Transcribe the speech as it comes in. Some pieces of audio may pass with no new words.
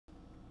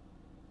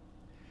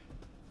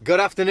Good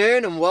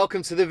afternoon and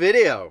welcome to the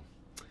video.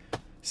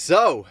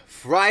 So,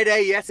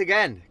 Friday yet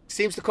again.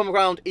 Seems to come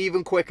around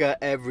even quicker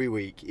every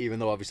week, even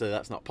though obviously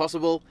that's not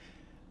possible.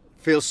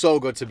 Feels so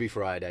good to be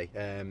Friday.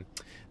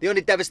 The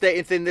only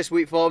devastating thing this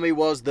week for me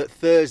was that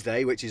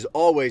Thursday, which is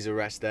always a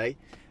rest day,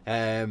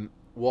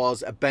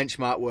 was a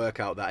benchmark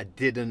workout that I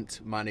didn't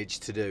manage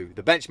to do.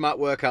 The benchmark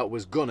workout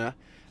was Gunner,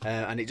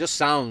 and it just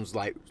sounds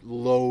like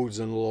loads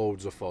and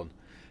loads of fun.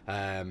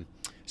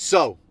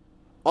 So,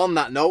 on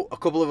that note, a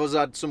couple of us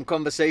had some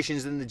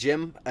conversations in the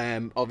gym.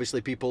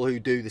 Obviously, people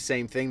who do the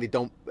same thing, they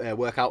don't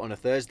work out on a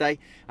Thursday,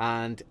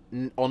 and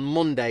on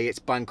Monday it's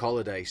bank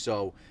holiday.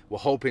 So we're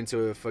hoping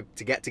to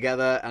get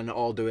together and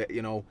all do it,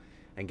 you know,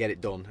 and get it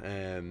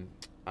done.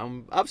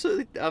 I'm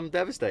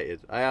devastated.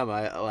 I am.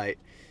 Like,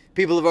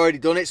 people have already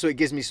done it, so it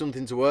gives me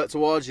something to work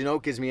towards. You know,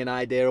 gives me an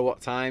idea of what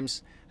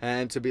times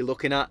to be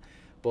looking at.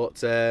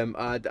 But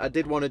I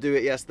did want to do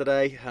it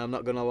yesterday, I'm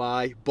not going to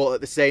lie. But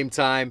at the same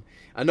time,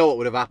 I know what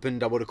would have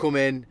happened. I would have come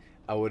in,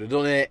 I would have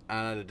done it,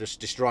 and I'd have just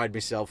destroyed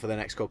myself for the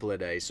next couple of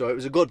days. So it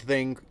was a good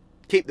thing.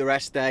 Keep the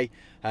rest day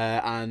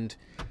and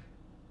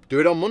do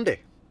it on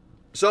Monday.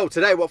 So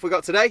today, what have we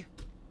got today?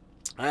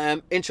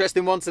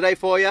 Interesting one today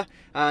for you.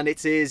 And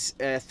it is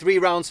 3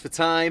 rounds for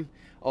time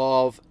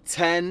of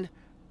 10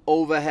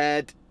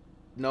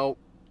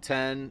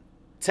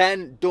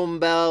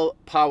 dumbbell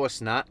power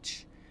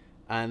snatch.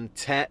 And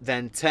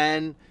then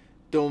 10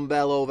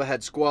 dumbbell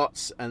overhead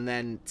squats, and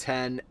then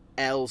 10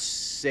 L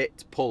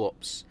sit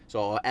pull-ups,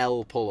 so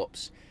L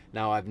pull-ups.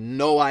 Now I have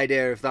no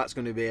idea if I'm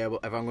going to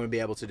be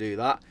able to do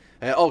that.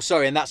 Oh,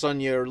 sorry, and that's on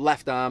your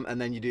left arm,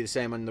 and then you do the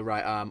same on the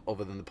right arm,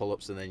 other than the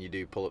pull-ups, and then you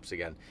do pull-ups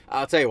again.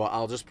 I'll tell you what,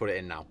 I'll just put it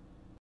in now.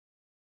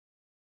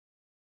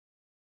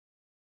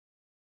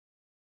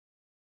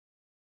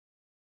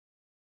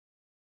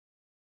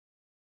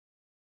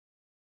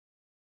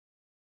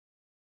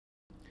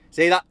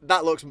 See,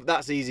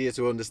 that's easier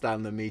to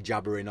understand than me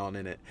jabbering on,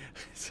 innit?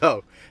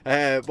 So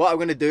what I'm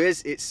going to do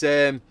is,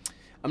 I'm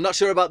not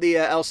sure about the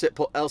L sit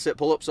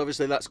pull-ups.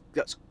 Obviously that's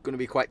going to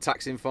be quite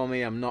taxing for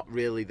me. I'm not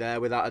really there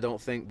with that, I don't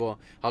think, but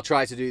I'll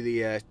try to do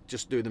the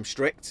just do them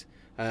strict,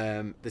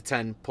 the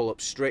 10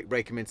 pull-ups strict,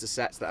 break them into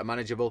sets that are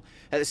manageable.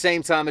 At the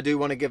same time, I do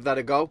want to give that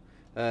a go,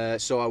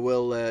 so I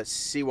will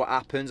see what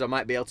happens. I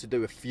might be able to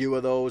do a few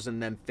of those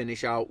and then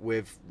finish out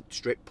with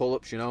strict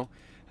pull-ups, you know.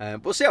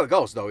 We'll see how it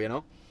goes though, you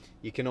know.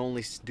 You can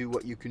only do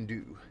what you can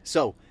do.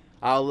 So,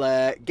 I'll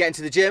get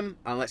into the gym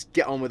and let's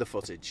get on with the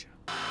footage.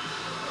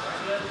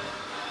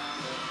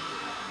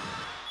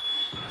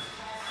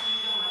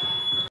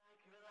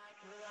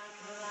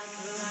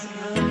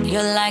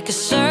 You're like a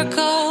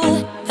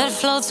circle that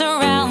floats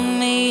around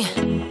me,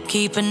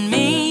 keeping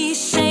me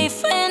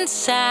safe and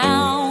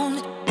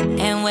sound.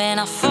 And when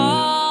I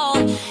fall,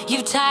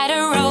 you've tied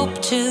a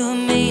rope to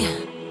me.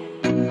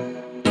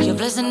 You're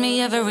blessing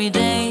me every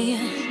day.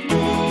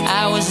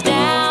 I was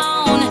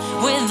down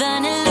with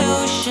an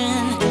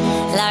illusion,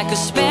 like a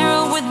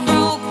sparrow with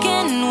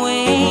broken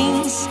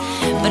wings,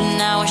 but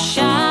now I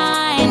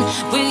shine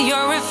with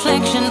your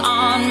reflection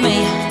on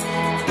me.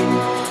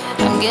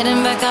 I'm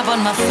getting back up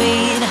on my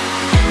feet.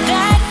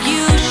 That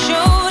you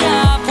showed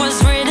up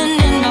was written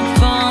in my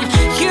palm.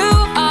 You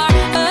are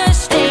a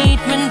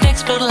statement,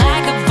 explode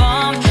like a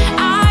bomb.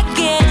 I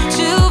get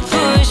to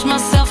push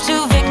myself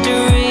to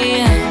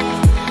victory.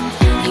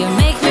 You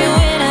make me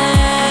winner.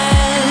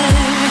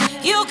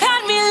 You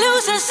cut me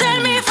loose and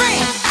set me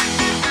free.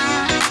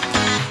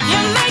 You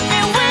make me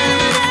win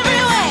in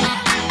every way.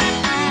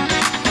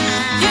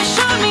 You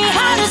showed me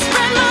how to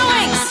spread my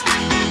wings.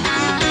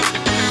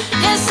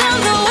 Yes,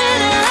 I'm the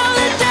winner of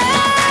the day.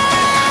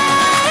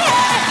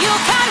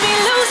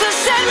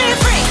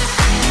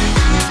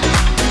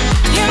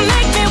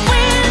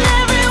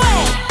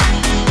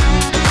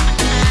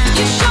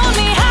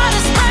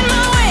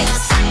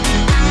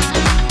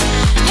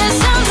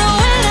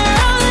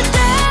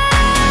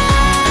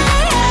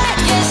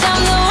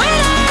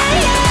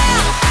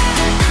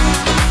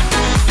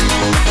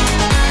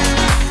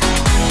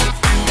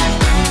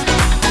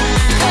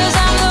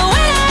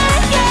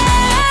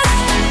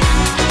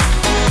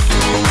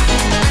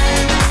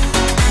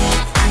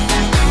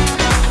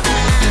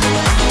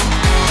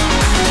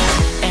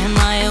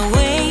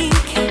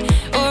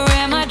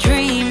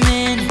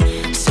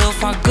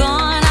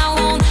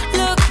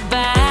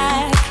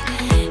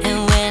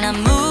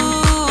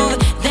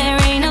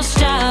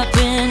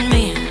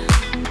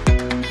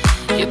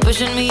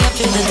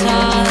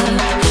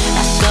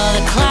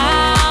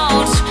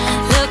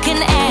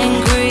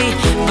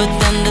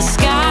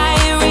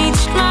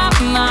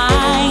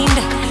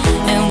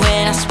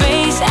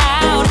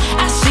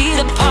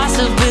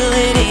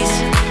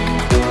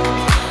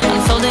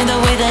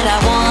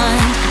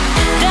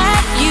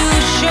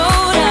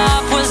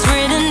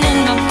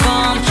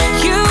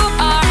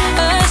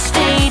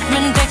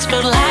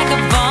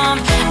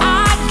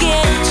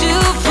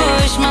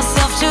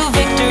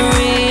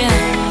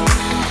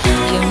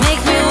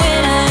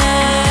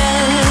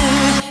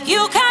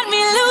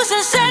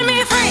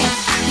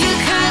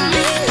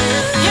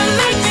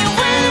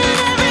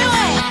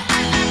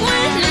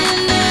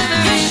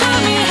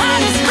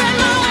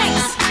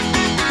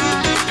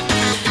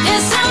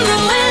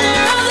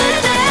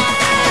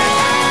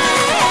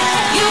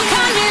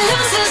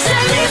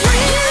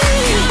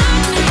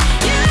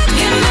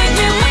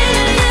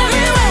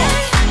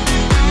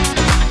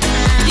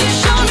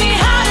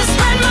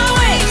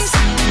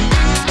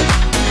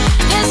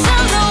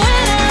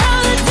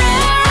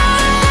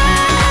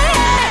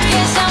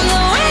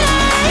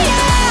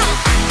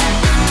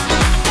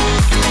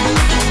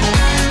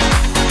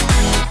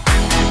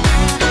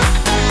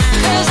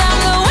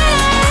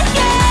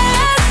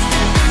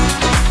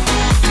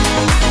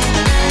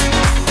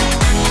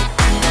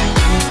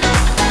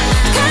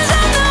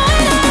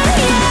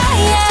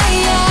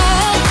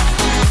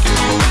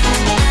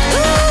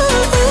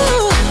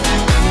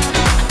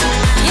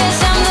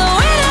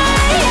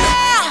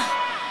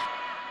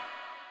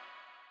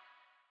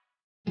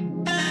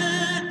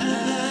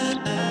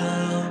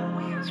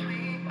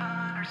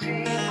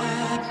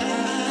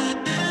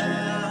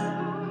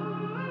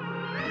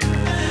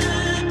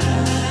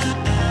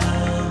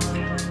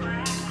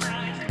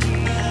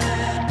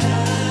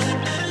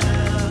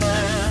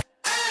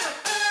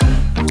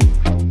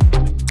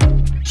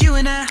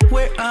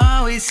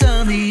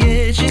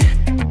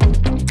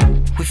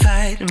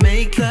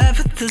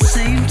 the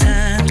same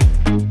time.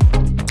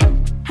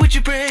 Would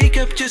you break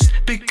up just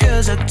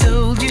because I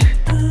told you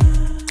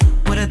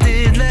what I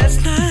did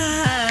last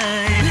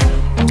night?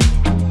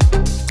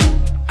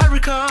 I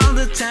recall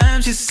the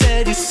times you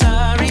said you're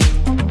sorry,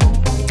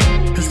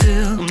 and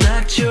still I'm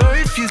not sure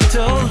if you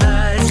told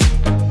lies.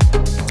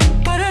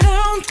 But I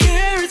don't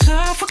care, it's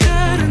all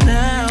forgotten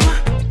now.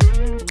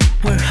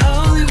 We're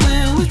holy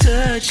when we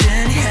touch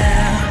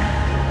anyhow.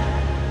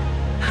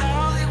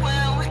 Holy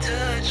when we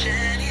touch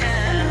anyhow.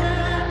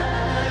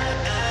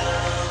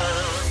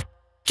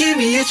 Give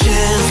me a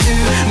chance to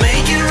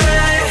make it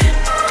right.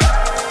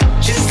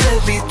 Just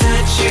let me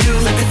touch you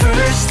like the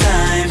first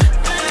time.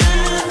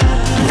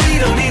 We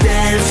don't need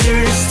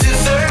answers to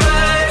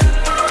survive.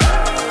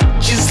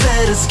 Just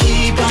let us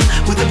keep on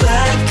with the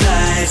black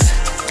lights.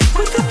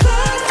 With the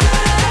black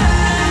lights.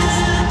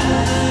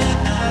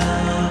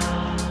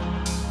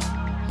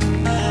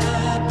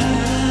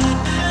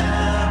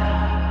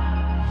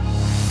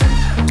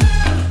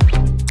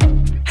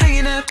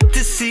 Hanging up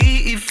to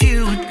see if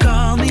you would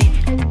call me.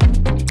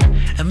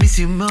 I miss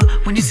you more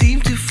when you seem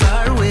too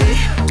far away.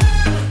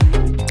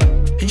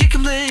 And you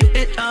can blame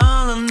it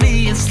all on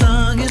me as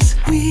long as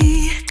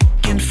we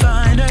can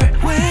find our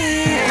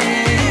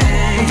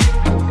way.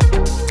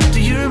 Do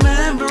you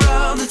remember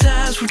all the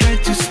times we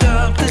tried to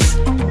stop this?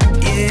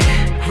 Yeah,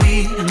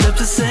 we end up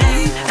the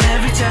same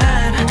every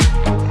time.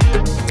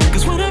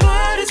 Cause when our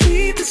bodies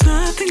meet, there's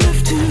nothing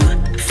left to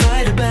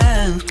fight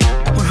about.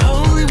 We're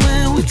holy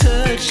when we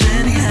touch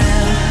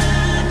anyhow.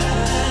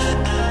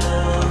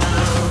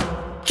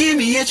 Give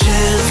me a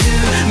chance to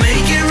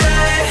make it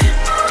right.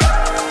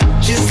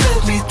 Just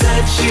let me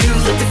touch you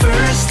like the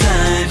first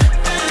time.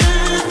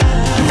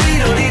 We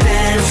don't need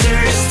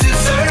answers to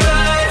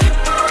survive.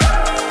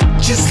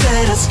 Just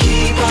let us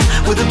keep on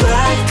with the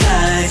black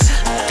lights.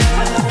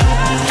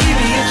 Give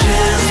me a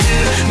chance to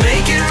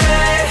make it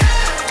right.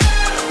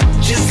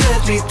 Just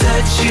let me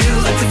touch you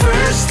like the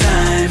first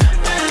time.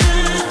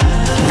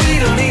 We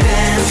don't need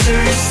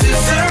answers to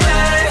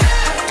survive.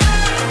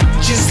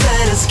 Just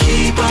let us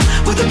keep on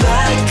with the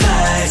black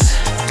lights.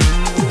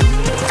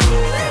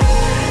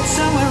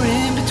 Somewhere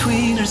in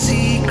between our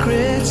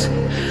secrets,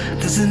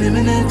 there's an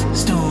imminent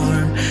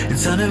storm.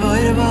 It's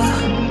unavoidable,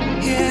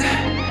 yeah.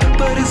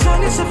 But as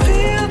long as I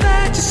feel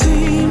that you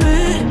see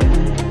me,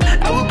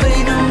 I will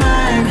pay no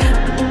mind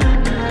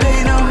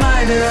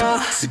at all.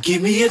 So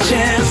give me a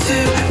chance to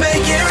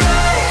make it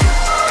right.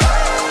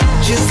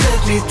 Just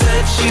let me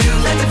touch you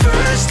like the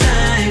first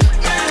time.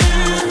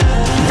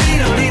 We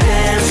don't need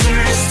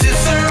answers to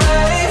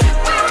survive.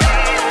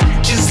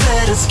 Just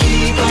let us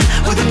keep on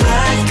with the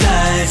black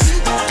lights.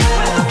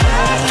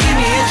 Give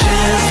me a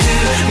chance to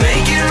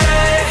make it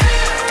right.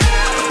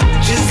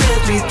 Just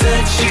let me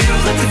touch you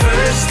like the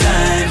first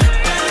time.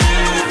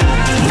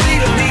 We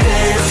don't need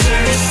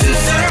answers to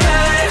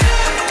survive.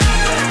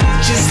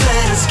 Just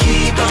let us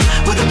keep on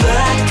with the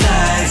black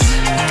lights.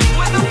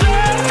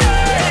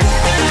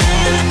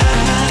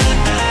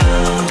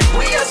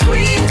 We are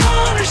sweet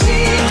on our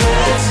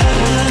secrets.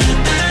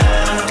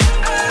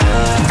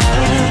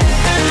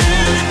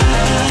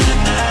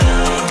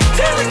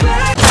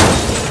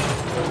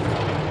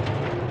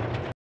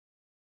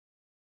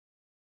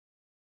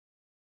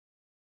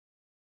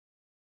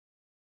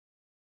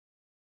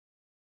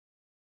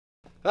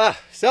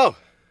 So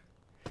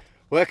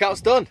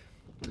workout's done.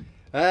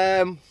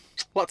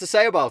 What to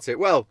say about it?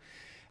 Well,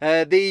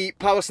 the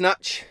power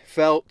snatch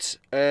felt,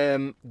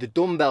 the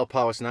dumbbell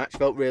power snatch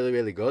felt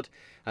really good.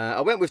 I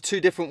went with 2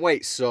 different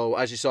weights, so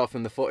as you saw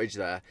from the footage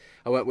there,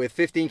 I went with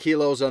 15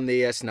 kilos on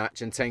the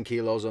snatch and 10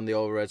 kilos on the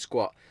overhead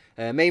squat.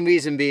 Main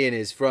reason being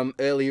is from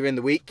earlier in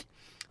the week,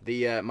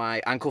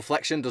 my ankle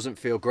flexion doesn't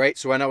feel great,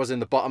 so when I was in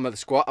the bottom of the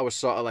squat, I was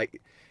sort of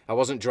like, I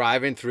wasn't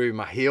driving through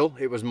my heel,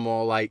 it was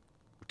more like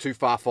too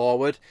far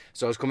forward,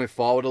 so I was coming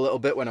forward a little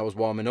bit when I was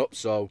warming up,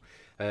 so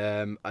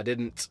I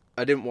didn't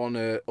want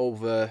to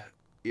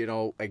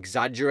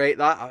exaggerate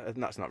that.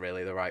 That's not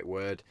really the right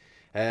word.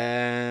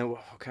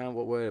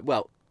 What word?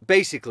 Well,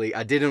 basically,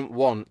 I didn't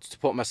want to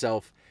put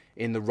myself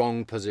in the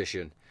wrong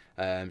position.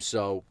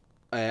 So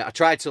I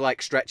tried to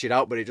like stretch it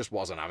out, but it just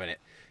wasn't having it.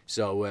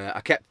 So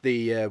I kept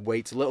the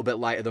weights a little bit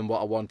lighter than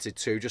what I wanted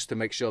to, just to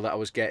make sure that I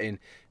was getting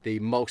the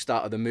most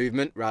out of the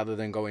movement rather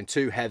than going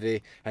too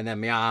heavy and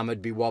then my arm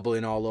would be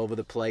wobbling all over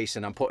the place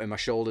and I'm putting my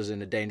shoulders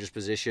in a dangerous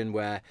position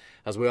where,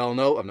 as we all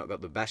know, I've not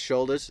got the best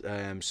shoulders.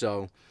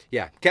 So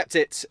yeah, kept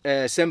it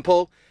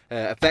simple,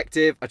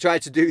 effective. I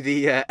tried to do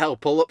the L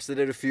pull-ups. I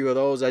did a few of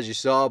those, as you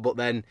saw, but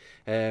then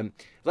it's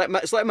like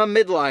my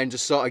midline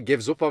just sort of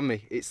gives up on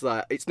me. It's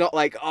like, it's not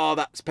like, oh,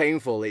 that's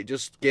painful. It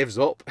just gives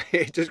up.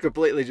 It just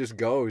completely just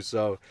goes.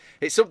 So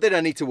it's something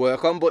I need to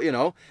work on, but you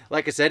know,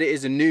 like I said, it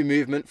is a new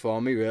movement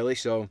for me really.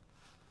 So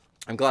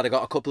I'm glad I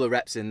got a couple of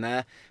reps in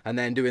there, and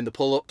then doing the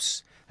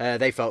pull-ups.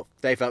 They felt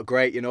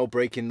great, you know,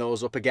 breaking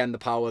those up again. The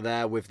power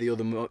there with the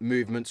other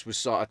movements was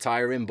sort of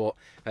tiring, but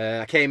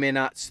I came in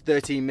at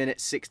 13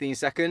 minutes 16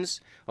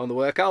 seconds on the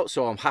workout,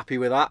 so I'm happy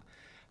with that.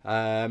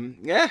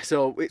 Yeah,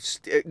 so it's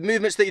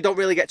movements that you don't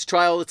really get to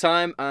try all the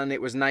time, and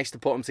it was nice to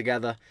put them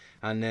together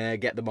and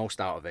get the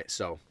most out of it.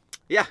 So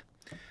yeah,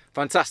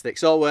 fantastic.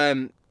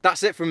 So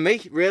that's it from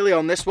me really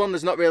on this one.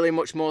 There's not really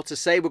much more to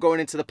say. We're going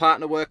into the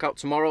partner workout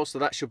tomorrow, so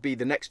that should be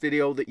the next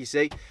video that you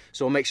see,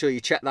 so make sure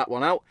you check that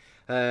one out.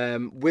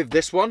 With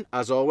this one,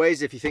 as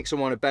always, if you think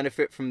someone would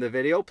benefit from the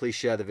video, please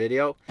share the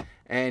video.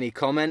 Any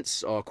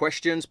comments or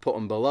questions, put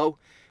them below.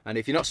 And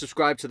if you're not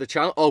subscribed to the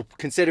channel,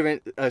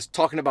 considering us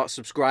talking about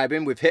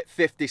subscribing, we've hit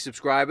 50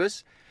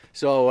 subscribers.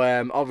 So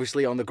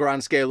obviously on the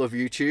grand scale of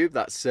YouTube,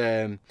 that's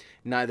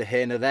neither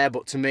here nor there.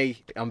 But to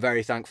me, I'm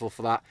very thankful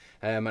for that.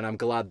 And I'm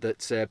glad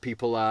that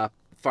people are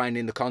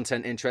finding the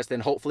content interesting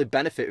and hopefully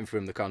benefiting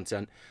from the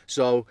content.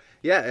 So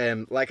yeah,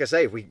 like I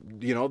say, if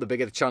the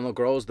bigger the channel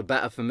grows, the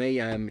better for me.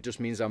 It just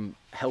means I'm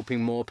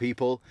helping more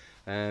people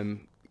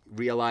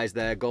realize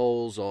their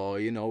goals, or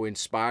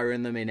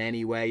inspiring them in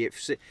any way.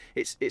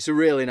 It's a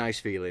really nice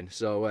feeling.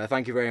 So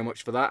thank you very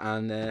much for that,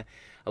 and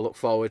I look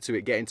forward to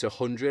it getting to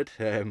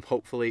 100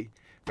 hopefully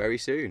very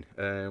soon.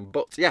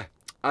 But yeah,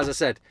 as I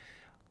said,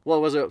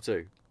 what was I up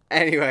to?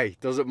 Anyway,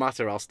 doesn't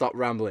matter, I'll stop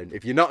rambling.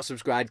 If you're not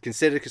subscribed,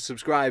 consider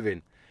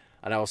subscribing,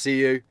 and I'll see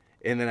you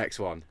in the next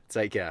one.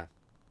 Take care.